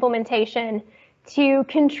neuromorphic implementation to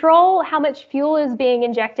control how much fuel is being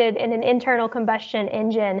injected in an internal combustion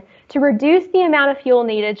engine to reduce the amount of fuel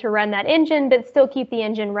needed to run that engine, but still keep the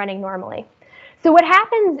engine running normally. So what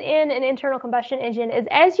happens in an internal combustion engine is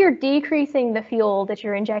as you're decreasing the fuel that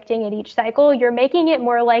you're injecting at each cycle, you're making it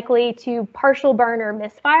more likely to partial burn or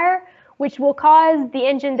misfire, which will cause the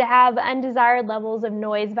engine to have undesired levels of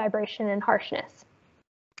noise, vibration, and harshness.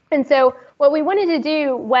 And so what we wanted to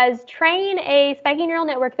do was train a spiking neural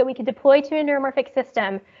network that we could deploy to a neuromorphic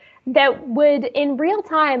system that would in real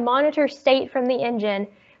time monitor state from the engine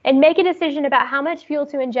and make a decision about how much fuel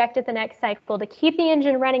to inject at the next cycle to keep the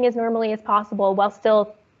engine running as normally as possible while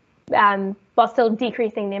still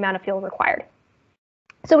decreasing the amount of fuel required.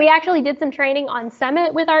 So we actually did some training on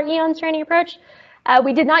Summit with our EONS training approach.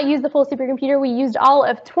 We did not use the full supercomputer. We used all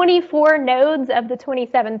of 24 nodes of the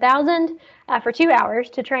 27,000 for 2 hours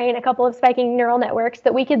to train a couple of spiking neural networks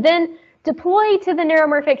that we could then deploy to the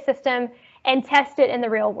neuromorphic system and test it in the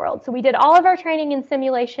real world. So we did all of our training in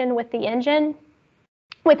simulation with the engine,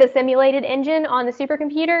 with a simulated engine on the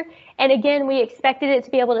supercomputer. And again, we expected it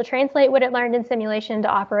to be able to translate what it learned in simulation to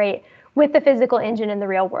operate with the physical engine in the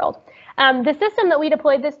real world. The system that we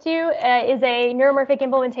deployed this to is a neuromorphic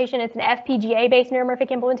implementation. It's an FPGA-based neuromorphic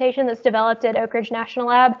implementation that's developed at Oak Ridge National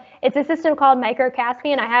Lab. It's a system called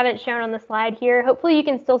MicroCaspian. I have it shown on the slide here. Hopefully you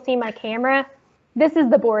can still see my camera. This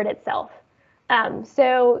is the board itself.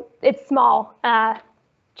 So it's small,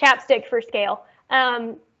 chapstick for scale.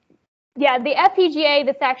 Yeah, the FPGA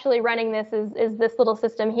that's actually running this is this little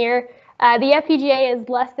system here. The FPGA is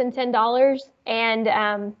less than $10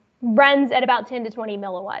 and runs at about 10 to 20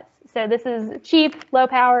 milliwatts. So this is cheap, low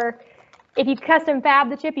power. If you custom fab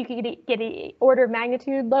the chip, you could get an order of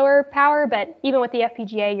magnitude lower power, but even with the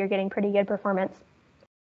FPGA, you're getting pretty good performance.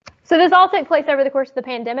 So this all took place over the course of the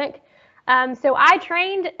pandemic. So I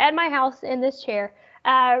trained at my house in this chair,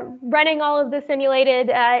 running all of the simulated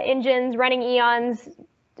engines, running EONS,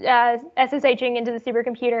 SSHing into the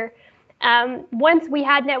supercomputer. Once we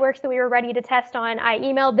had networks that we were ready to test on, I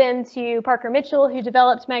emailed them to Parker Mitchell, who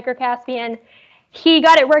developed MicroCaspian. He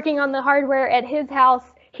got it working on the hardware at his house.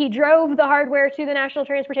 He drove the hardware to the National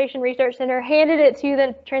Transportation Research Center, handed it to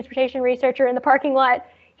the transportation researcher in the parking lot.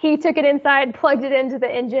 He took it inside, plugged it into the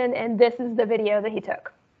engine, and this is the video that he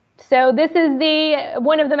took. So this is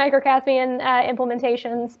one of the MicroCaspian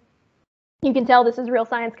implementations. You can tell this is real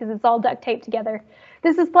science because it's all duct taped together.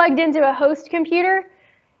 This is plugged into a host computer.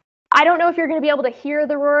 I don't know if you're going to be able to hear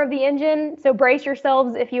the roar of the engine, so brace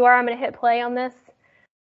yourselves. If you are, I'm going to hit play on this.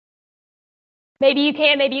 Maybe you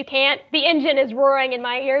can, maybe you can't. The engine is roaring in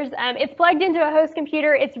my ears. It's plugged into a host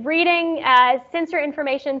computer. It's reading sensor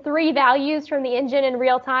information, 3 values from the engine in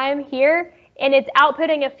real time here, and it's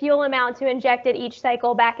outputting a fuel amount to inject at each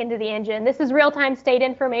cycle back into the engine. This is real-time state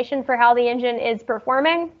information for how the engine is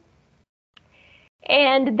performing.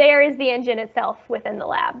 And there is the engine itself within the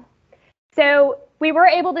lab. So we were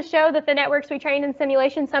able to show that the networks we trained in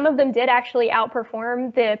simulation, some of them did actually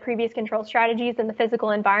outperform the previous control strategies in the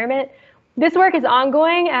physical environment. This work is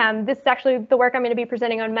ongoing. This is actually the work I'm going to be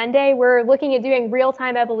presenting on Monday. We're looking at doing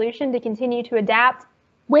real-time evolution to continue to adapt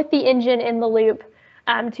with the engine in the loop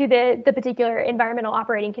to the particular environmental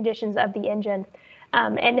operating conditions of the engine,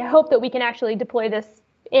 and hope that we can actually deploy this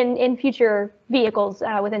in future vehicles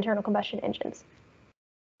with internal combustion engines.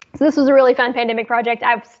 So this was a really fun pandemic project.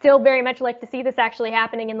 I still very much like to see this actually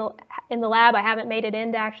happening in the lab. I haven't made it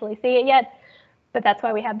in to actually see it yet, but that's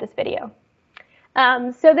why we have this video.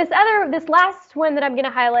 So this last one that I'm going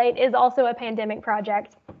to highlight is also a pandemic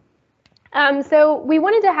project. So we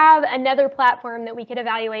wanted to have another platform that we could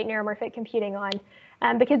evaluate neuromorphic computing on,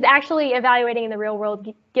 because actually evaluating in the real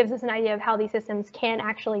world gives us an idea of how these systems can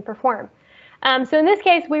actually perform. So in this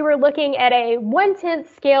case, we were looking at a 1/10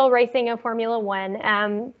 scale racing of Formula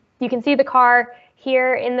One. You can see the car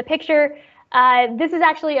here in the picture. This is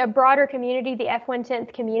actually a broader community, the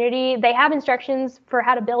F1/10 community. They have instructions for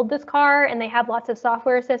how to build this car, and they have lots of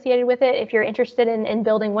software associated with it. If you're interested in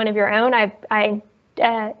building one of your own, I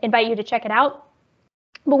invite you to check it out.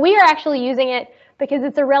 But we are actually using it because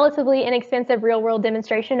it's a relatively inexpensive real-world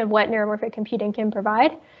demonstration of what neuromorphic computing can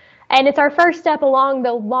provide. And it's our first step along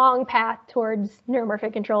the long path towards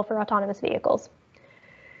neuromorphic control for autonomous vehicles.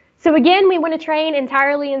 So again, we want to train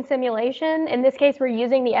entirely in simulation. In this case, we're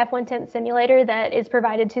using the F1/10 simulator that is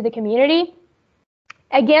provided to the community.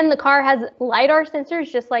 Again, the car has LiDAR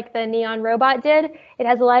sensors, just like the Neon robot did. It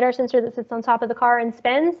has a LiDAR sensor that sits on top of the car and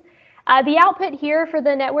spins. The output here for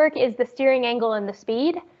the network is the steering angle and the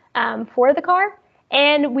speed for the car.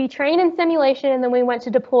 And we train in simulation, and then we went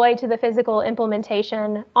to deploy to the physical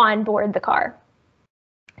implementation on board the car.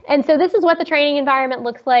 And so this is what the training environment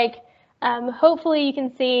looks like. Hopefully you can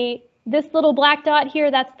see this little black dot here,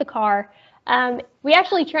 that's the car. We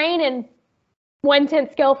actually train in 1/10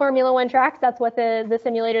 scale Formula One tracks. That's what the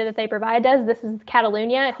simulator that they provide does. This is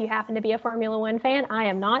Catalunya, if you happen to be a Formula One fan. I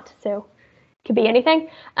am not, so it could be anything.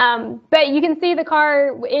 But you can see the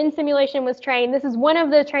car in simulation was trained. This is one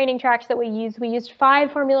of the training tracks that we used. We used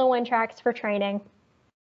 5 Formula One tracks for training.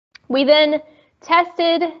 We then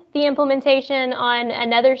tested the implementation on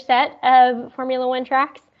another set of Formula One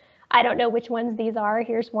tracks. I don't know which ones these are.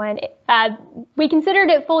 Here's one. We considered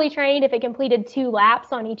it fully trained if it completed 2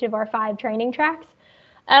 laps on each of our 5 training tracks.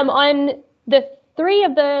 On the 3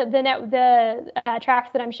 of the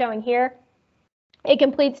tracks that I'm showing here, it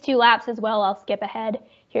completes 2 laps as well. I'll skip ahead.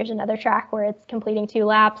 Here's another track where it's completing 2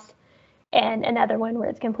 laps, and another one where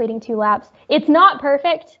it's completing 2 laps. It's not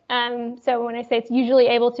perfect. So when I say it's usually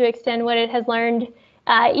able to extend what it has learned,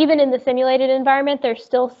 even in the simulated environment, there's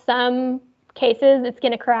still some cases it's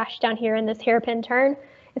going to crash down here in this hairpin turn.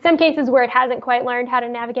 In some cases where it hasn't quite learned how to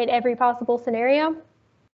navigate every possible scenario.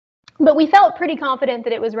 But we felt pretty confident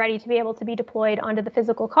that it was ready to be able to be deployed onto the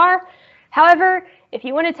physical car. However, if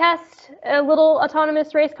you want to test a little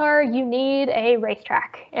autonomous race car, you need a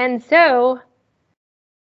racetrack. And so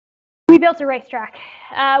we built a racetrack.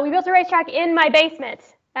 We built a racetrack in my basement,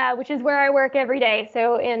 which is where I work every day.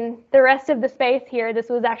 So in the rest of the space here, this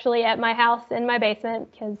was actually at my house in my basement,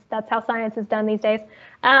 because that's how science is done these days.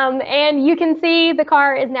 And you can see the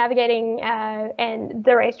car is navigating and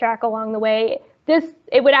the racetrack along the way.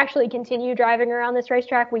 It would actually continue driving around this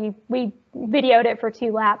racetrack. We videoed it for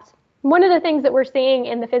 2 laps. One of the things that we're seeing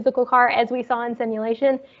in the physical car, as we saw in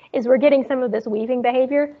simulation, is we're getting some of this weaving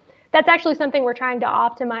behavior. That's actually something we're trying to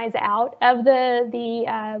optimize out of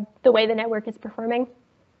the way the network is performing.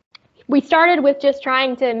 We started with just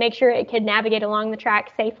trying to make sure it could navigate along the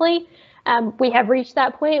track safely. We have reached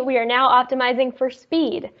that point. We are now optimizing for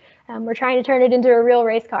speed. We're trying to turn it into a real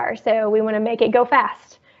race car, so we want to make it go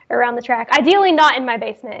fast, around the track. Ideally not in my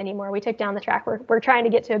basement anymore. We took down the track. We're trying to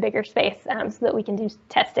get to a bigger space so that we can do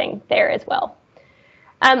testing there as well.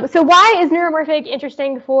 So why is neuromorphic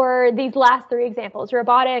interesting for these last three examples,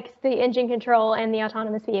 robotics, the engine control, and the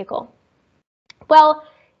autonomous vehicle? Well,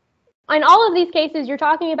 in all of these cases, you're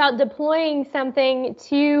talking about deploying something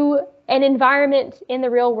to an environment in the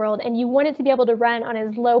real world, and you want it to be able to run on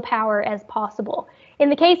as low power as possible. In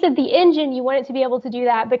the case of the engine, you want it to be able to do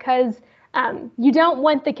that because you don't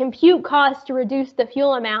want the compute cost to reduce the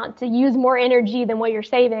fuel amount to use more energy than what you're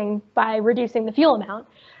saving by reducing the fuel amount.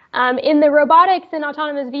 In the robotics and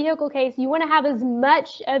autonomous vehicle case, you want to have as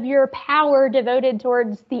much of your power devoted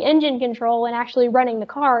towards the engine control and actually running the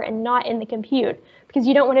car and not in the compute, because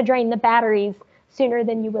you don't want to drain the batteries sooner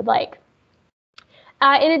than you would like.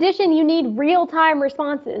 In addition, you need real-time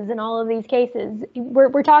responses in all of these cases.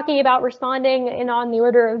 We're talking about responding on the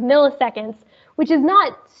order of milliseconds, which is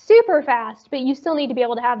not super fast, but you still need to be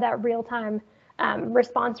able to have that real-time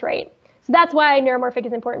response rate. So that's why neuromorphic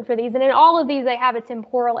is important for these. And in all of these, they have a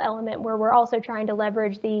temporal element where we're also trying to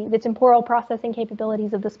leverage the temporal processing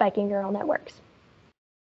capabilities of the spiking neural networks.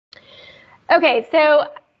 Okay, so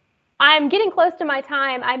I'm getting close to my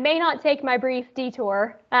time. I may not take my brief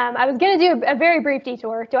detour. I was going to do a very brief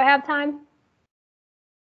detour. Do I have time?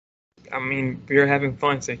 I mean, we're having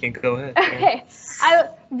fun, so you can go ahead. Okay,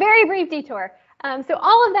 very brief detour. So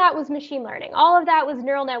all of that was machine learning. All of that was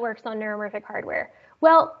neural networks on neuromorphic hardware.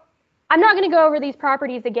 Well, I'm not going to go over these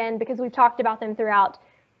properties again because we've talked about them throughout.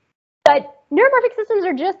 But neuromorphic systems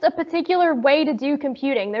are just a particular way to do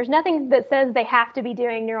computing. There's nothing that says they have to be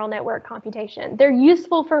doing neural network computation. They're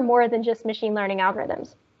useful for more than just machine learning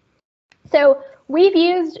algorithms. So we've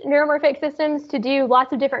used neuromorphic systems to do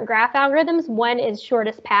lots of different graph algorithms. One is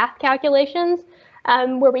shortest path calculations,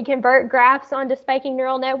 where we convert graphs onto spiking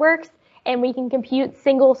neural networks, and we can compute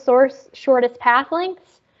single source shortest path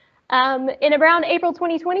lengths. In around April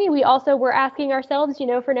 2020, we also were asking ourselves,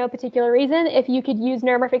 for no particular reason, if you could use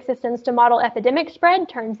neuromorphic systems to model epidemic spread.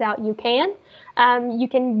 Turns out you can. You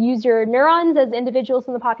can use your neurons as individuals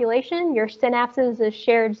in the population, your synapses as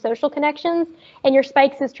shared social connections, and your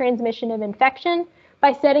spikes as transmission of infection.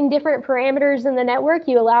 By setting different parameters in the network,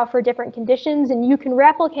 you allow for different conditions, and you can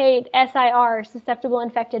replicate SIR, susceptible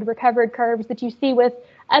infected recovered curves, that you see with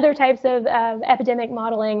other types of epidemic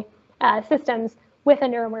modeling systems with a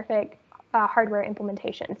neuromorphic hardware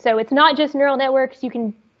implementation. So it's not just neural networks.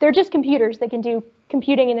 They're just computers that can do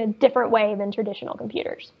computing in a different way than traditional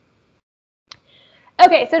computers.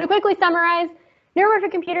 Okay, so to quickly summarize,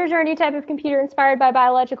 neuromorphic computers are a new type of computer inspired by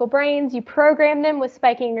biological brains. You program them with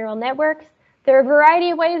spiking neural networks. There are a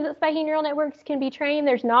variety of ways that spiking neural networks can be trained.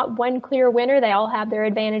 There's not one clear winner. They all have their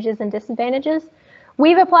advantages and disadvantages.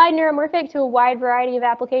 We've applied neuromorphic to a wide variety of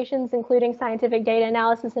applications, including scientific data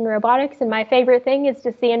analysis and robotics. And my favorite thing is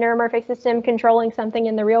to see a neuromorphic system controlling something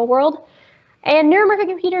in the real world. And neuromorphic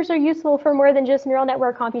computers are useful for more than just neural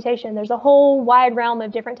network computation. There's a whole wide realm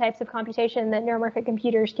of different types of computation that neuromorphic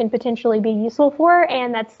computers can potentially be useful for.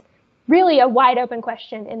 And that's really a wide open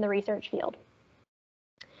question in the research field.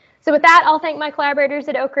 So with that, I'll thank my collaborators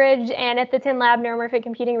at Oak Ridge and at the TENNLab Neuromorphic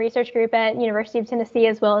Computing Research Group at University of Tennessee,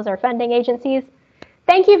 as well as our funding agencies.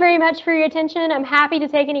 Thank you very much for your attention. I'm happy to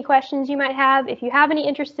take any questions you might have. If you have any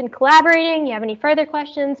interest in collaborating, you have any further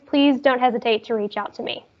questions, please don't hesitate to reach out to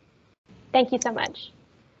me. Thank you so much.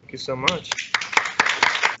 Thank you so much.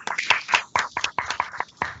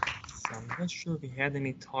 So I'm not sure we had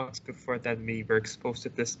any talks before that we were exposed to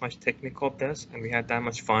this much technical debt and we had that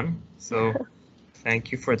much fun. So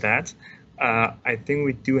thank you for that. I think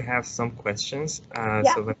we do have some questions. Yeah.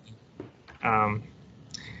 So let me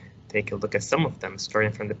take a look at some of them,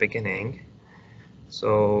 starting from the beginning.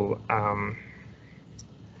 So,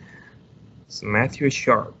 so Matthew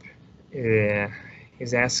Sharp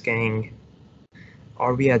is asking,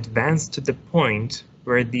 are we advanced to the point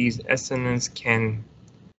where these SNNs can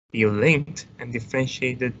be linked and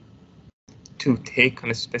differentiated to take on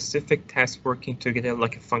a specific task working together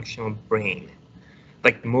like a functional brain?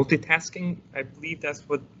 Like multitasking, I believe that's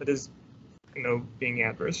what is, being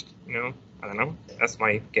addressed, I don't know, that's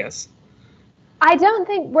my guess. I don't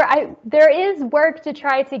think there is work to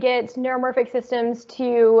try to get neuromorphic systems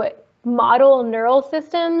to model neural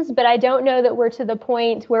systems, but I don't know that we're to the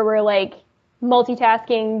point where we're like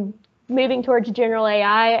multitasking, moving towards general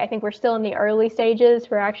AI. I think we're still in the early stages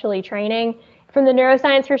for actually training. From the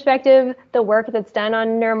neuroscience perspective, the work that's done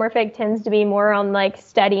on neuromorphic tends to be more on like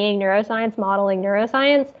studying neuroscience, modeling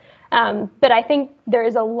neuroscience. But I think there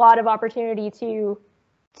is a lot of opportunity to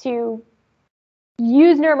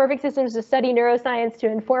use neuromorphic systems to study neuroscience to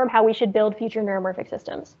inform how we should build future neuromorphic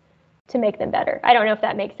systems to make them better. I don't know if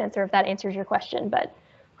that makes sense or if that answers your question, but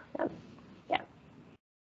Yeah.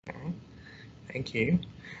 Okay. Thank you.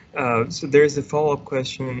 So there's a follow-up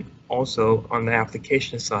question also on the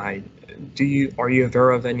application side. Are you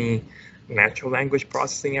aware of any natural language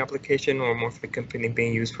processing application or morphic computing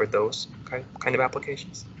being used for those kind of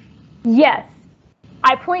applications? Yes.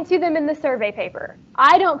 I point to them in the survey paper.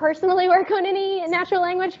 I don't personally work on any natural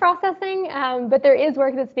language processing, but there is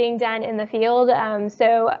work that's being done in the field.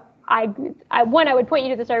 So I would point you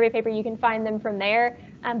to the survey paper. You can find them from there.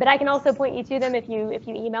 But I can also point you to them if you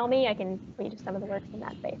email me. I can point you to some of the works in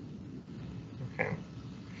that space. Okay.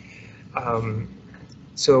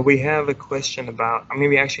 So we have a question about, I mean,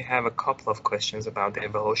 we actually have a couple of questions about the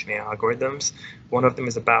evolutionary algorithms. One of them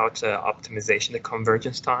is about optimization, the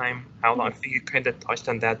convergence time. How long? You kind of touched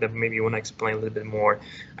on that, but maybe you want to explain a little bit more.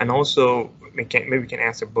 And also, maybe we can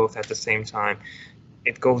answer both at the same time.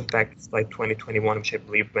 It goes back to like 2021, which I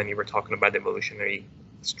believe when you were talking about evolutionary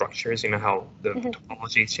structures, how the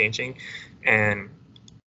topology is changing. And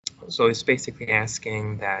so it's basically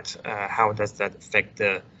asking that how does that affect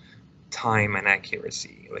the time and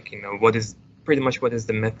accuracy? Like, what is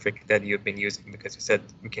the metric that you've been using? Because you said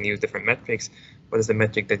we can use different metrics. What is the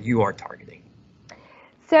metric that you are targeting?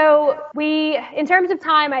 So in terms of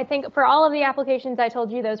time, I think for all of the applications I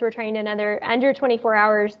told you, those were trained in under 24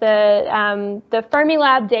 hours. The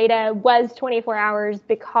TENNLab data was 24 hours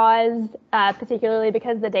particularly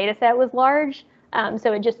because the data set was large.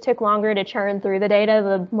 So it just took longer to churn through the data.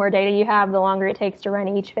 The more data you have, the longer it takes to run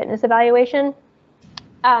each fitness evaluation.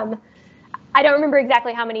 I don't remember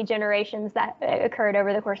exactly how many generations that occurred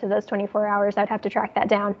over the course of those 24 hours. I'd have to track that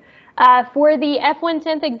down. For the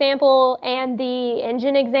F1/10 example and the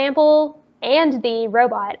engine example and the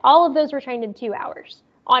robot, all of those were trained in 2 hours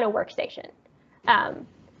on a workstation.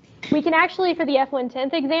 We can actually, for the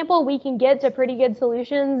F1/10 example, we can get to pretty good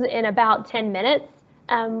solutions in about 10 minutes.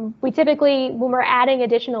 We typically, when we're adding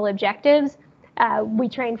additional objectives, we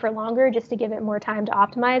train for longer just to give it more time to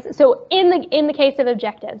optimize. So in the case of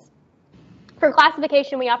objectives, for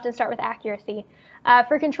classification, we often start with accuracy.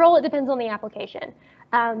 For control, it depends on the application.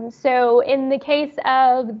 So in the case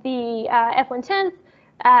of the F1/10,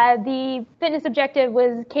 the fitness objective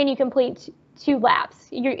was, can you complete 2 laps?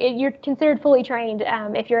 You're considered fully trained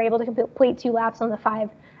if you're able to complete 2 laps on the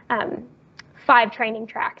 5 training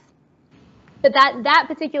tracks. But that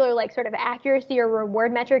particular sort of accuracy or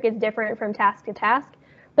reward metric is different from task to task.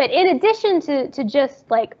 But in addition to just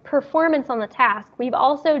performance on the task, we've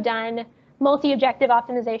also done multi-objective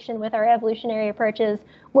optimization with our evolutionary approaches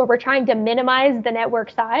where we're trying to minimize the network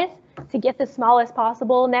size to get the smallest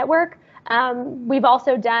possible network. We've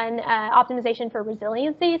also done optimization for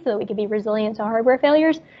resiliency so that we can be resilient to hardware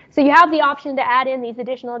failures. So you have the option to add in these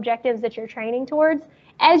additional objectives that you're training towards.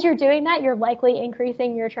 As you're doing that, you're likely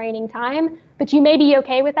increasing your training time, but you may be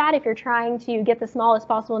okay with that if you're trying to get the smallest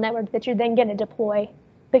possible network that you're then going to deploy,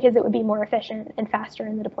 because it would be more efficient and faster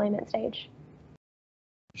in the deployment stage.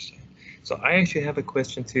 So I actually have a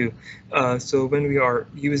question too. So when we are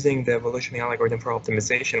using the evolutionary algorithm for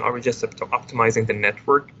optimization, are we just optimizing the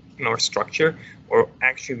network in our structure, or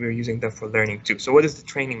actually we're using them for learning too? So what is the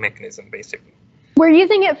training mechanism basically? We're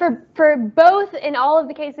using it for both. In all of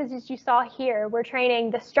the cases as you saw here, we're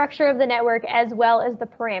training the structure of the network as well as the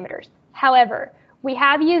parameters. However, we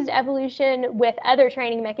have used evolution with other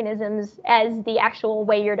training mechanisms as the actual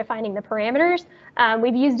way you're defining the parameters.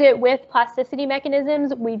 We've used it with plasticity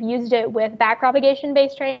mechanisms. We've used it with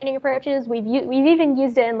backpropagation-based training approaches. We've even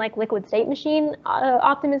used it in liquid state machine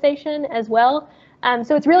optimization as well.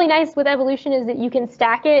 So it's really nice with evolution is that you can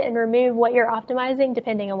stack it and remove what you're optimizing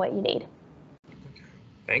depending on what you need. Okay,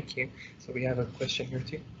 thank you. So we have a question here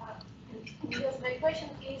too. Yes, my question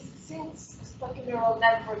is, since stocky neural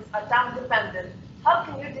networks are time-dependent, how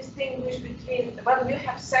can you distinguish between, when you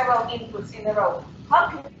have several inputs in a row, how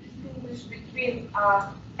can you distinguish between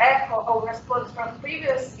echo or response from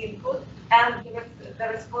previous input and the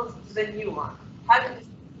response to the new one? How do you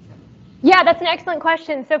distinguish them? Yeah, that's an excellent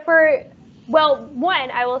question. So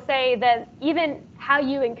one, I will say that even how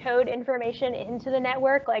you encode information into the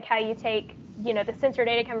network, like how you take the sensor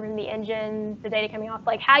data coming from the engine, the data coming off,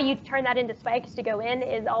 how you turn that into spikes to go in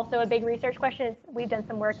is also a big research question. We've done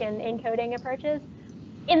some work in encoding approaches.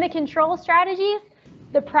 In the control strategies,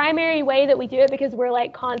 the primary way that we do it, because we're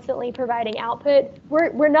constantly providing output,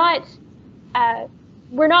 we're not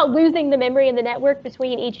losing the memory in the network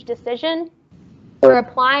between each decision. We're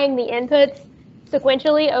applying the inputs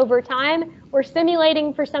sequentially over time. We're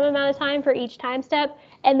simulating for some amount of time for each time step,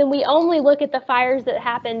 and then we only look at the fires that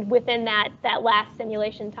happened within that last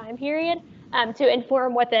simulation time period to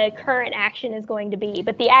inform what the current action is going to be.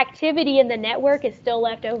 But the activity in the network is still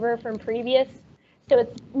left over from previous So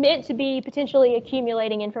it's meant to be potentially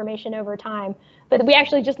accumulating information over time, but we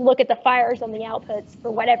actually just look at the fires on the outputs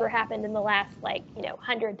for whatever happened in the last, like,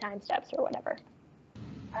 100 time steps or whatever.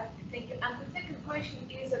 Thank you. And the second question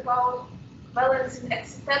is about balancing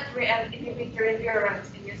excitatory and inhibitory neurons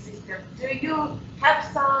in your system. Do you have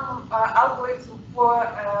some algorithm for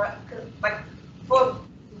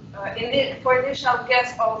initial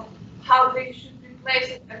guess of how they should be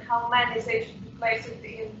placed and how many they should be placed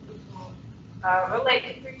in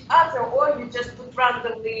related to each other, or you just put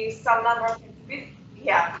randomly some number of individuals?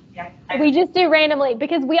 Yeah. We just do randomly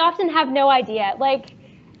because we often have no idea. Like,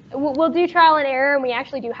 we'll do trial and error, and we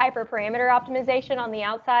actually do hyperparameter optimization on the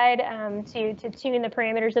outside to tune the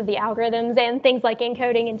parameters of the algorithms and things like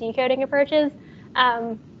encoding and decoding approaches.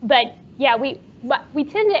 But yeah, we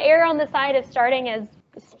tend to err on the side of starting as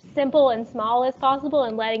simple and small as possible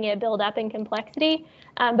and letting it build up in complexity.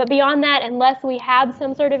 But beyond that, unless we have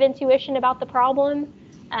some sort of intuition about the problem,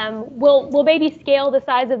 we'll maybe scale the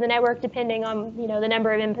size of the network depending on the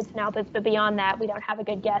number of inputs and outputs. But beyond that, we don't have a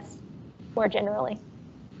good guess more generally.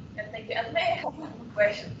 Yeah, thank you. And may I have one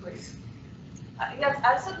question, please? Yes,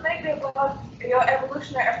 I thought maybe about your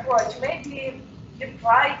evolutionary approach. Maybe you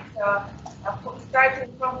tried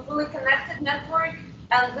starting from fully connected network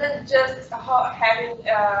and then just having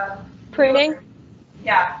pruning.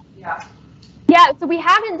 Yeah. Yeah, so we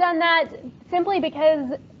haven't done that simply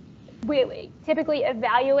because we typically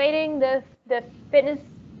evaluating the fitness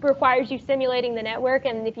requires you simulating the network,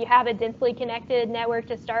 and if you have a densely connected network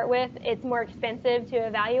to start with, it's more expensive to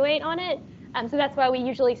evaluate on it. So that's why we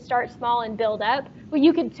usually start small and build up. But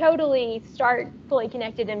you could totally start fully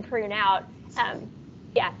connected and prune out.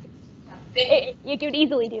 Yeah, you could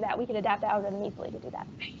easily do that. We could adapt the algorithm easily to do that.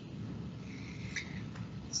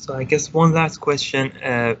 So I guess one last question,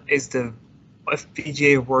 is the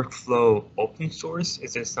FPGA workflow open source?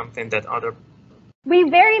 Is there something that other... We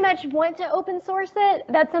very much want to open source it.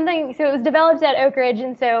 That's something, so it was developed at Oak Ridge,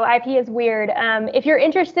 and so IP is weird. If you're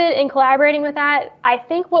interested in collaborating with that, I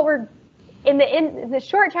think what we're, in the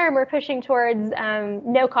short term, we're pushing towards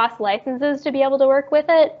no-cost licenses to be able to work with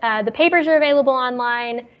it. The papers are available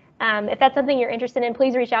online. If that's something you're interested in,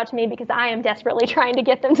 please reach out to me because I am desperately trying to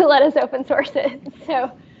get them to let us open source it.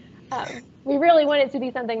 So we really want it to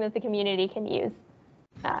be something that the community can use.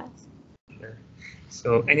 Sure.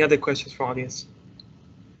 So any other questions from audience?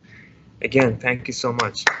 Again, thank you so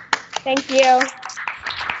much. Thank you.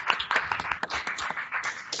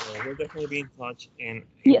 We'll definitely be in touch, and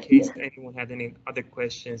in case anyone had any other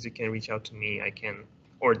questions, you can reach out to me.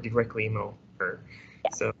 Or directly email her.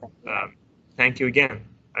 Yeah. So thank you again.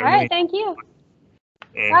 All right, thank you.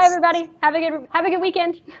 Bye, everybody. Have a good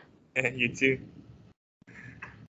weekend. You too.